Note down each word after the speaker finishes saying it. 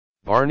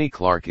Barney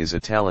Clark is a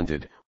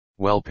talented,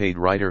 well-paid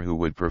writer who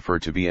would prefer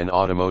to be an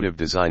automotive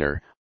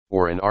designer,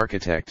 or an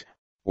architect,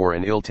 or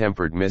an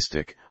ill-tempered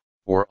mystic,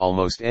 or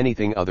almost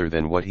anything other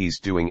than what he's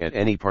doing at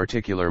any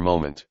particular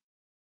moment.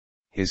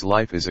 His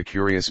life is a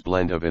curious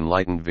blend of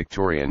enlightened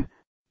Victorian,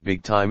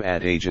 big-time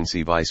ad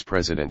agency vice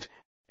president,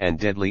 and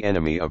deadly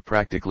enemy of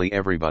practically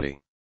everybody.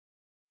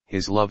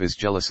 His love is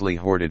jealously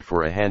hoarded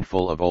for a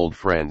handful of old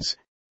friends,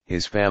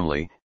 his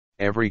family,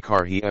 every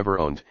car he ever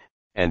owned,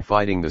 and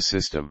fighting the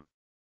system.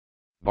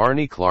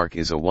 Barney Clark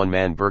is a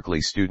one-man Berkeley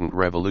student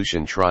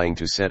revolution trying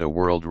to set a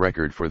world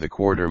record for the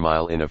quarter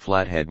mile in a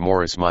flathead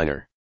Morris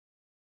Minor.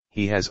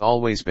 He has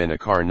always been a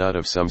car nut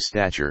of some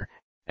stature,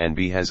 and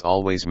B has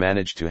always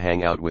managed to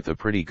hang out with a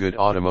pretty good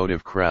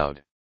automotive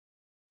crowd.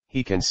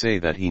 He can say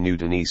that he knew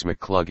Denise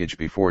McCluggage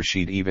before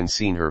she'd even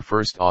seen her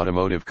first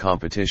automotive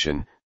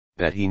competition,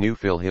 that he knew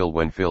Phil Hill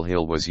when Phil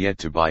Hill was yet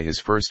to buy his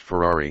first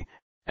Ferrari,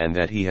 and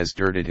that he has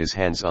dirted his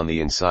hands on the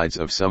insides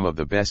of some of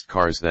the best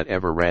cars that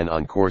ever ran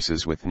on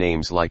courses with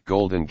names like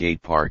Golden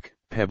Gate Park,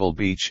 Pebble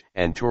Beach,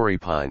 and Torrey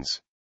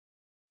Pines.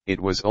 It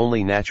was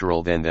only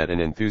natural then that an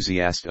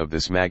enthusiast of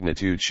this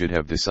magnitude should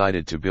have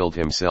decided to build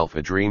himself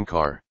a dream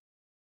car.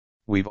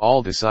 We've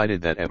all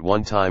decided that at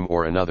one time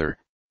or another,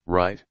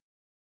 right?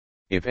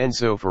 If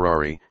Enzo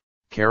Ferrari,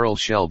 Carroll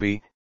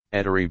Shelby,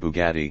 Ettore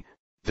Bugatti,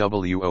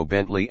 W.O.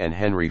 Bentley and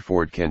Henry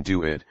Ford can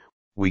do it,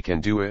 we can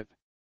do it.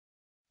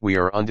 We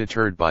are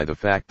undeterred by the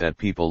fact that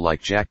people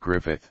like Jack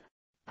Griffith,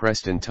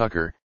 Preston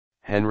Tucker,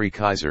 Henry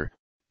Kaiser,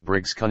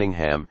 Briggs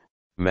Cunningham,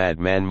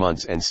 Madman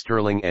Muntz and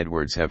Sterling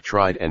Edwards have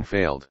tried and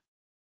failed.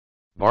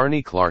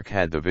 Barney Clark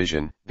had the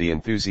vision, the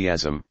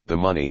enthusiasm, the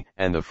money,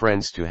 and the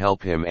friends to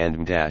help him, and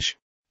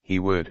he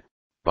would,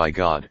 by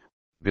God,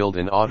 build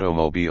an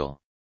automobile.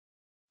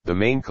 The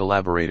main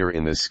collaborator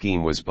in this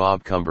scheme was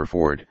Bob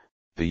Cumberford,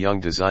 the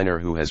young designer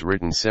who has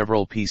written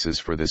several pieces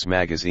for this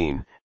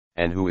magazine,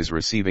 and who is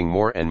receiving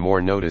more and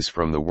more notice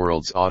from the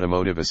world's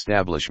automotive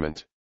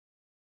establishment.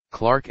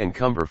 Clark and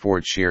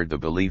Cumberford shared the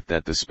belief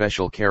that the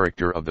special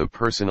character of the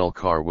personal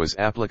car was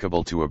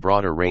applicable to a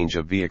broader range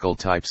of vehicle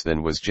types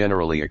than was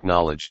generally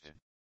acknowledged.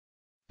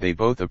 They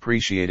both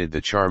appreciated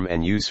the charm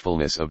and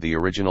usefulness of the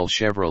original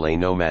Chevrolet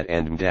Nomad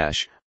and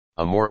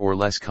a more or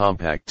less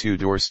compact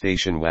two-door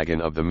station wagon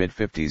of the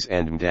mid-50s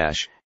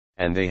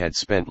and they had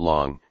spent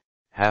long,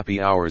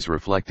 happy hours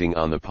reflecting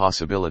on the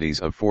possibilities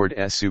of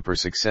Ford's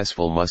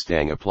super-successful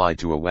Mustang applied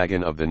to a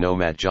wagon of the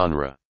Nomad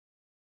genre.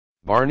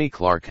 Barney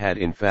Clark had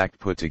in fact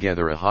put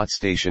together a hot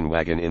station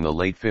wagon in the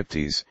late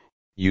 50s,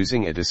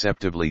 using a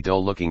deceptively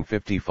dull-looking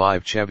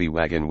 55 Chevy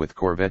wagon with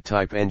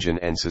Corvette-type engine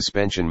and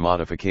suspension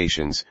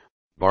modifications.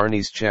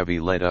 Barney's Chevy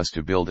led us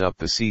to build up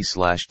the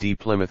C/D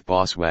Plymouth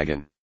Boss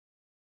wagon.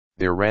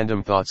 Their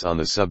random thoughts on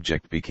the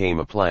subject became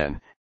a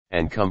plan,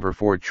 and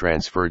Cumberford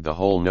transferred the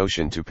whole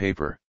notion to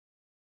paper.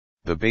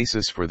 The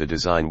basis for the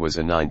design was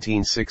a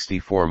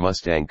 1964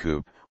 Mustang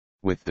Coupe,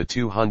 with the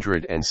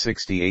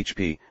 260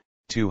 HP,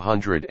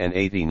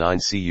 289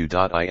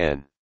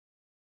 cu.in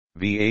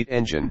V8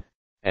 engine,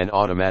 and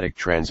automatic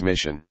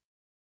transmission.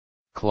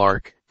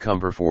 Clark,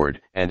 Cumberford,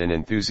 and an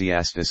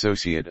enthusiast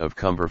associate of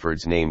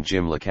Cumberford's named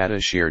Jim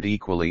Licata shared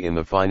equally in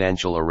the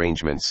financial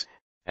arrangements,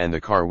 and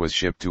the car was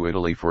shipped to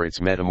Italy for its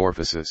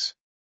metamorphosis.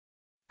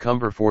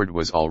 Cumberford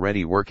was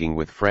already working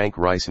with Frank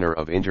Reisner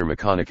of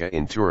Intermeccanica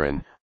in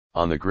Turin,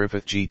 on the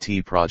Griffith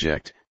GT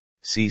project,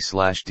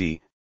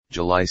 C/D,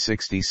 July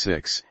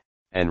 66,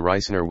 and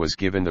Reisner was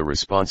given the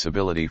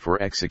responsibility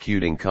for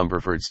executing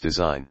Cumberford's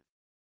design.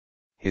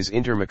 His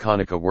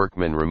Intermeccanica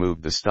workmen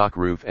removed the stock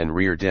roof and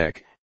rear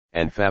deck,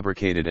 and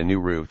fabricated a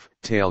new roof,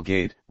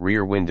 tailgate,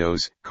 rear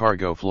windows,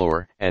 cargo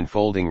floor, and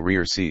folding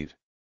rear seat.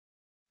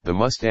 The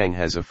Mustang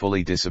has a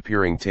fully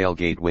disappearing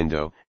tailgate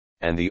window,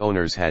 and the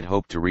owners had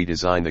hoped to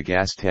redesign the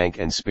gas tank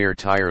and spare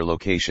tire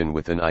location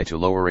with an eye to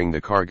lowering the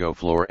cargo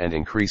floor and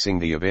increasing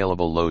the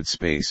available load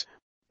space,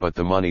 but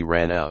the money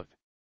ran out.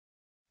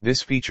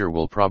 This feature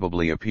will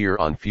probably appear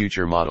on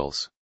future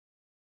models.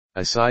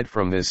 Aside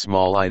from this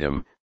small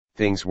item,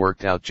 things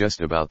worked out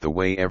just about the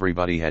way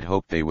everybody had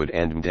hoped they would,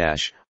 and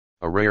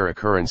a rare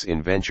occurrence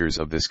in ventures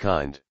of this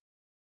kind.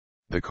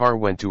 The car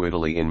went to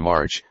Italy in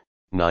March,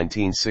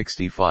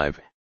 1965,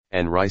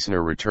 and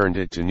Reisner returned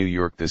it to New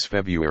York this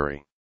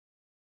February.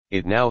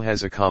 It now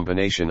has a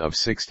combination of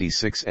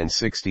 66 and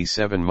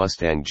 67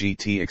 Mustang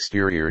GT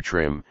exterior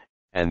trim,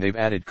 and they've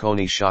added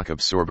Koni shock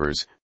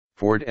absorbers,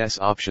 Ford's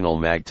optional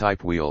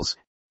mag-type wheels,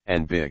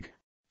 and big,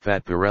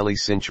 fat Pirelli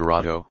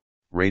Cinturato,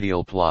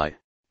 radial ply,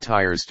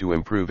 tires to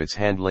improve its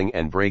handling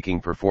and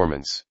braking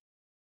performance.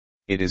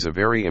 It is a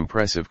very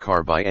impressive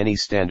car by any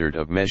standard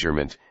of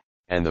measurement,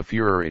 and the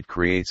furor it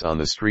creates on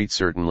the street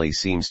certainly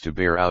seems to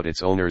bear out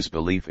its owner's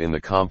belief in the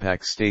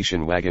compact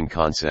station wagon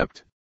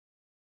concept.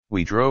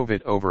 We drove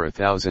it over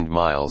 1,000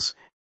 miles,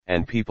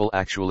 and people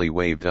actually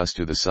waved us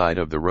to the side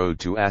of the road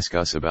to ask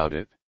us about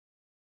it.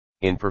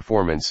 In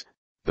performance,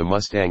 the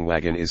Mustang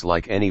wagon is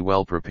like any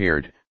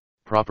well-prepared,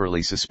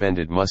 properly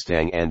suspended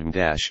Mustang and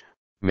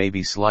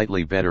maybe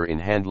slightly better in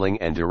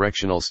handling and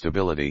directional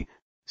stability,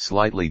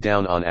 slightly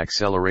down on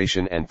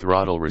acceleration and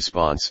throttle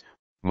response,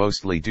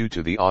 mostly due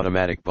to the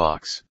automatic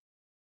box.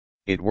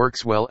 It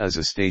works well as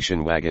a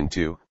station wagon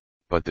too,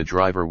 but the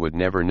driver would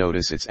never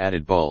notice its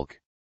added bulk.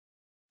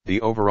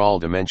 The overall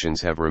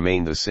dimensions have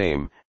remained the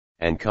same,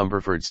 and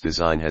Cumberford's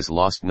design has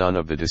lost none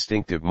of the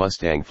distinctive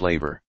Mustang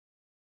flavor.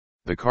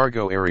 The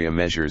cargo area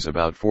measures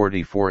about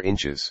 44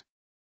 inches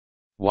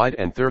wide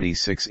and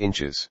 36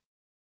 inches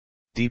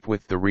deep,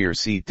 with the rear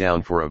seat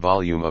down for a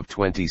volume of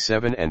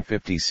 27 and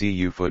 50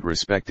 cu-foot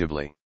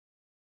respectively.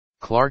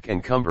 Clark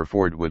and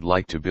Cumberford would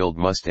like to build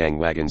Mustang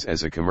wagons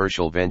as a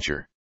commercial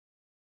venture.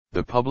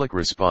 The public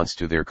response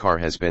to their car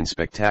has been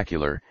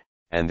spectacular,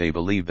 and they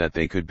believe that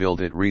they could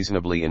build it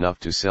reasonably enough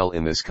to sell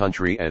in this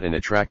country at an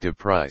attractive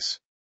price.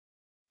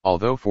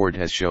 Although Ford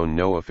has shown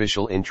no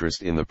official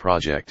interest in the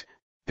project,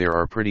 there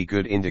are pretty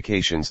good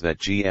indications that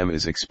GM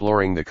is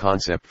exploring the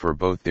concept for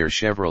both their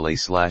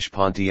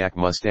Chevrolet/Pontiac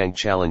Mustang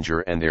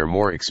Challenger and their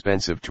more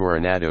expensive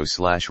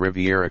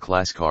Toronado/Riviera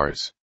class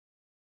cars.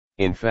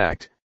 In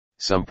fact,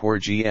 some poor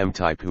GM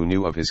type who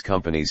knew of his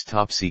company's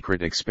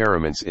top-secret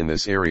experiments in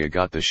this area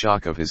got the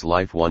shock of his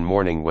life one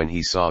morning when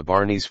he saw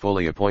Barney's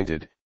fully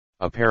appointed,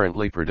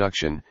 apparently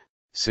production,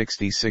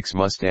 '66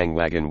 Mustang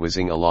wagon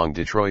whizzing along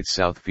Detroit's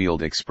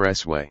Southfield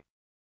Expressway.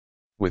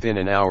 Within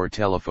an hour,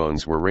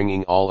 telephones were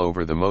ringing all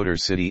over the Motor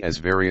City as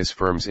various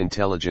firms'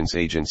 intelligence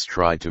agents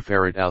tried to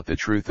ferret out the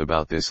truth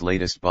about this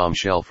latest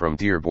bombshell from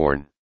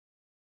Dearborn.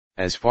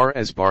 As far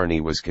as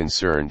Barney was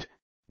concerned,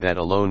 that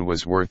alone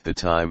was worth the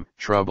time,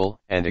 trouble,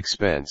 and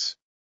expense.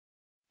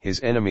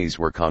 His enemies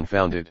were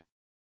confounded.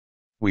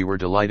 We were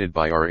delighted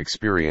by our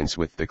experience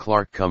with the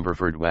Clark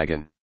Cumberford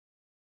wagon.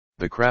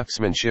 The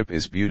craftsmanship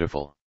is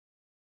beautiful.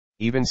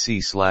 Even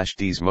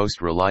C/D's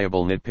most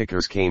reliable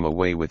nitpickers came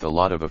away with a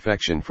lot of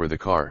affection for the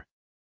car.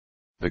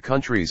 The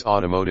country's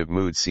automotive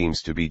mood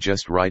seems to be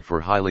just right for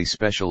highly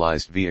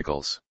specialized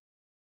vehicles.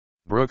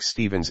 Brooks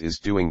Stevens is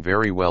doing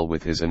very well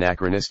with his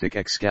anachronistic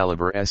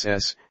Excalibur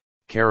SS,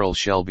 Carroll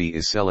Shelby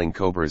is selling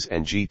Cobras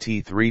and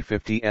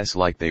GT350s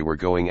like they were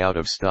going out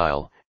of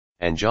style,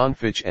 and John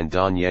Fitch and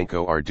Don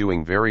Yanko are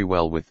doing very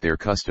well with their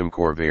custom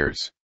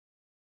Corvairs.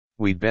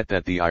 We'd bet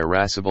that the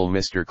irascible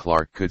Mr.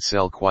 Clark could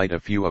sell quite a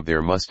few of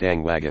their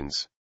Mustang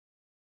wagons.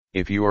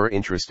 If you are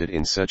interested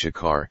in such a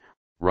car,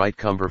 write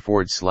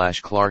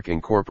Cumberford/Clark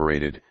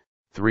Incorporated,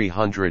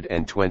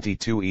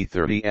 322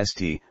 E30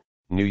 St,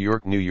 New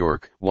York, New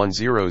York,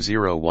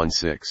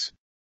 10016.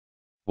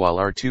 While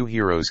our two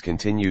heroes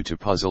continue to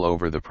puzzle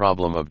over the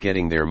problem of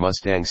getting their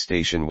Mustang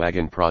station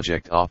wagon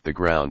project off the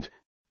ground,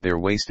 they're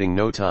wasting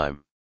no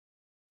time.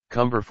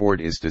 Cumberford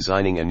is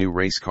designing a new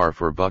race car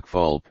for Buck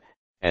Fulp,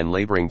 and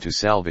laboring to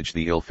salvage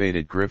the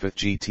ill-fated Griffith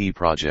GT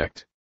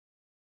project.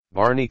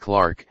 Barney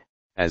Clark,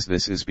 as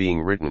this is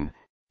being written,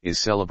 is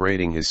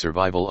celebrating his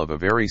survival of a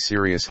very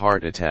serious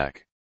heart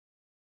attack.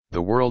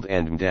 The world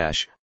and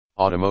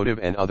automotive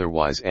and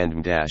otherwise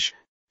and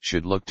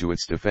should look to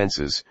its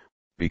defenses,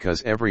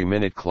 because every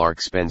minute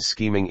Clark spends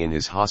scheming in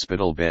his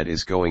hospital bed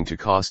is going to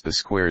cost the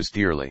squares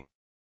dearly.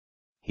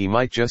 He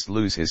might just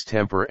lose his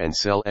temper and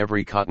sell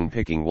every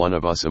cotton-picking one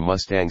of us a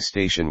Mustang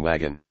station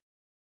wagon.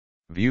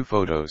 View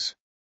photos.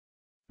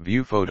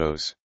 View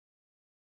photos.